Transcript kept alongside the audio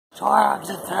Taurogs,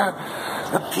 the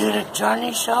Therapeutic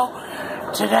Journey Show.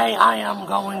 Today I am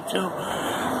going to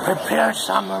prepare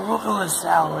some arugala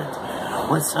salad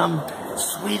with some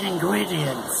sweet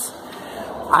ingredients.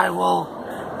 I will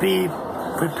be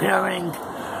preparing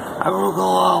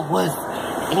arugala with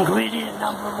ingredient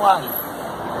number 1.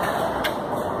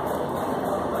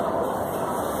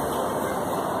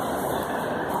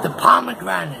 The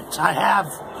pomegranates. I have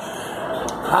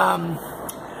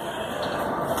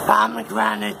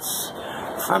pomegranates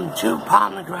from 2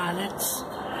 pomegranates,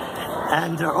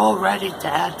 and they're all ready to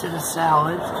add to the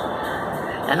salad.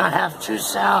 And I have two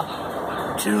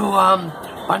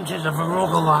bunches of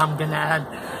arugala I'm gonna add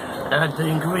the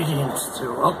ingredients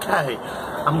to. Okay,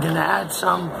 I'm gonna add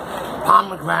some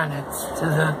pomegranates to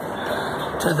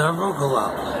the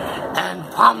arugala. And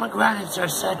pomegranates are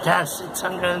said to have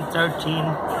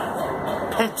 613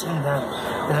 pits in them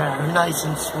that are nice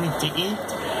and sweet to eat.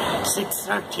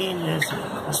 613 is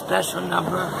a special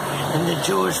number in the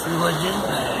Jewish religion.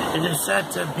 It is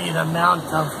said to be the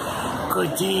amount of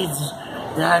good deeds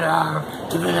that are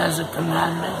given as a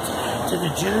commandment to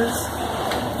the Jews.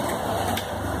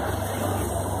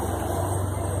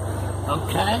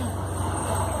 Okay.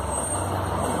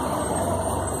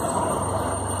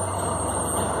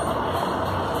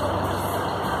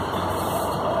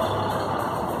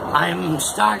 I'm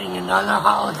starting another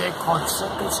holiday called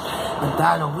Sukkot in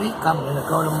about a week. I'm going to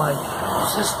go to my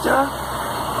sister.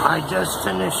 I just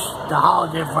finished the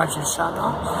holiday of Rosh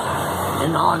Hashanah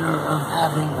in honor of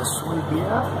having a sweet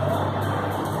year.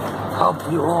 Hope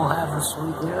you all have a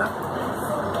sweet year.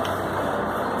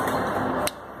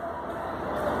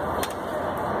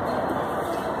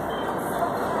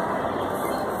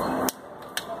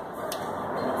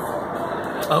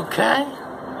 Okay.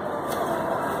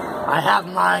 I have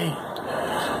my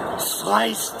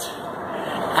sliced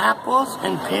apples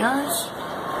and pears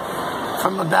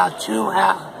from about two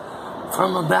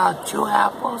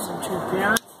apples and 2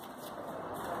 pears.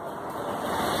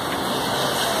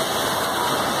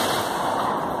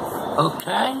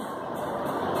 Okay.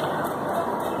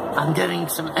 I'm getting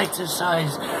some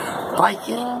exercise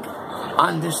biking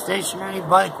on the stationary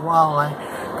bike while I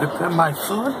prepare my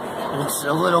food. It's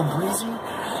a little breezy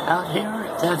out here.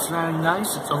 That's very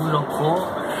nice. It's a little cool.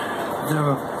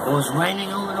 It was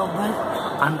raining a little bit.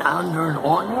 I'm under an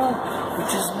awning,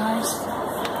 which is nice.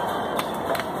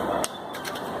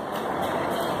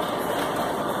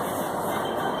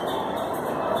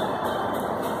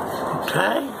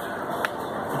 Okay.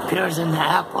 The pears and the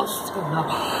apples to the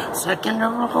second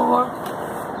arugala.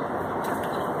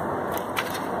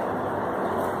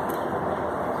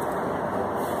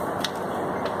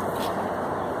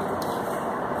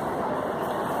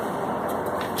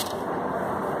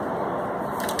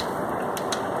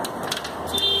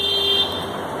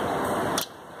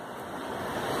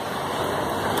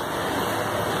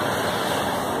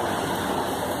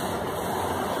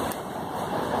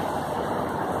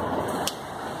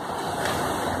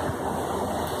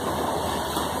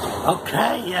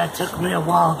 Okay, yeah, it took me a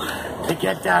while to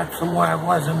get that from where I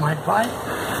was on my bike.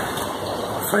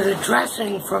 For the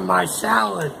dressing for my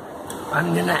salad,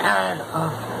 I'm going to add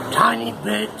a tiny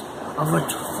bit of a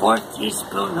 4th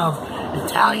teaspoon of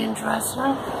Italian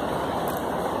dressing.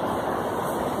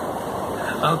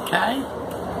 Okay.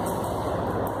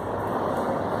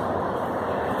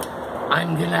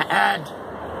 I'm going to add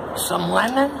some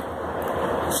lemon,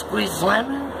 squeezed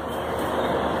lemon.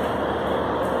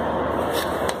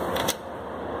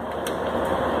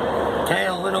 Okay,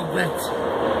 a little bit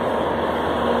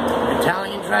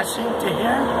Italian dressing to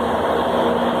here.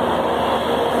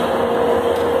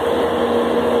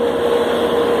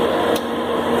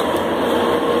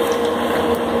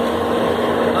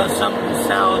 Oh, some of the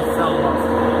salad fell off.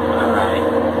 Alright.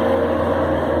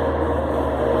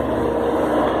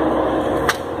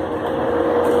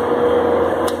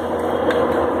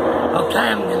 Okay,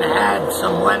 I'm going to add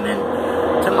some lemon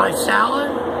to my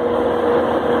salad.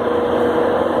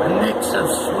 Mix of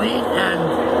sweet and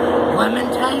lemon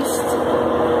taste.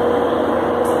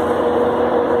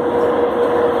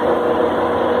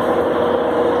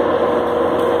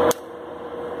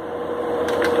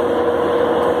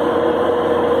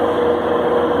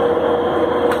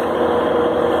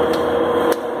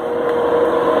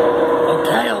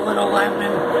 Okay, a little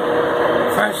lemon.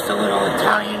 First, a little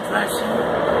Italian dressing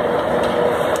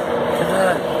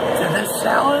to this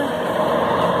salad.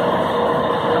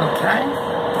 Okay.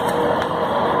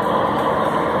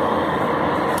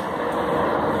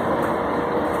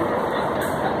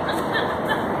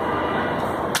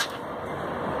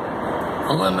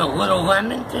 A little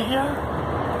lemon to here.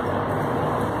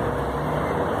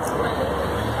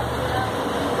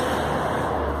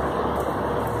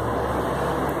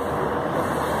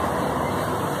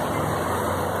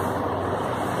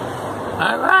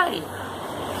 Alright.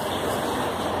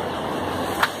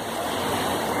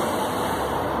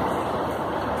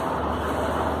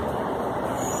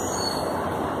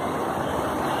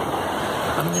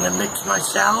 I'm gonna mix my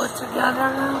salad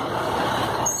together now.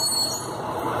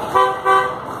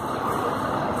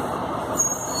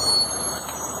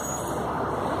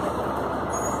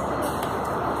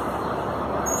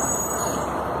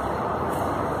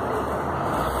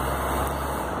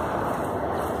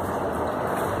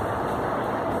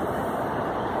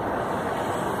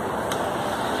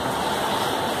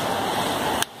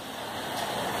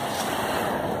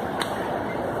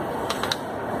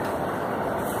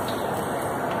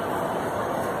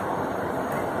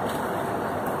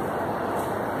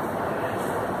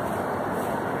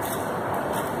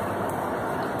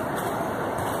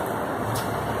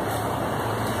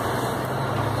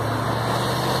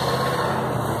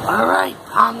 Alright,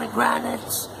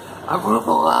 pomegranates,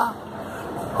 arugula,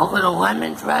 a little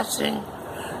lemon dressing,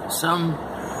 some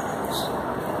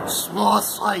small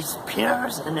sliced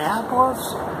pears and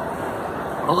apples,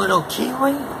 a little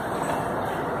kiwi.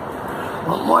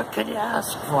 What more could you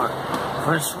ask for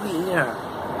a sweet year?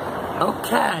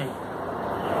 Okay.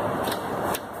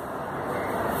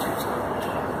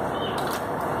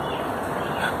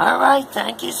 Alright,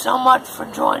 thank you so much for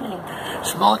joining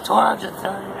Shmuel Taurogs, the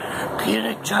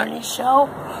Therapeutic Journey Show.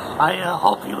 I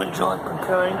hope you enjoyed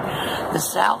preparing the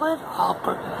salad.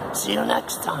 I'll see you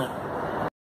next time.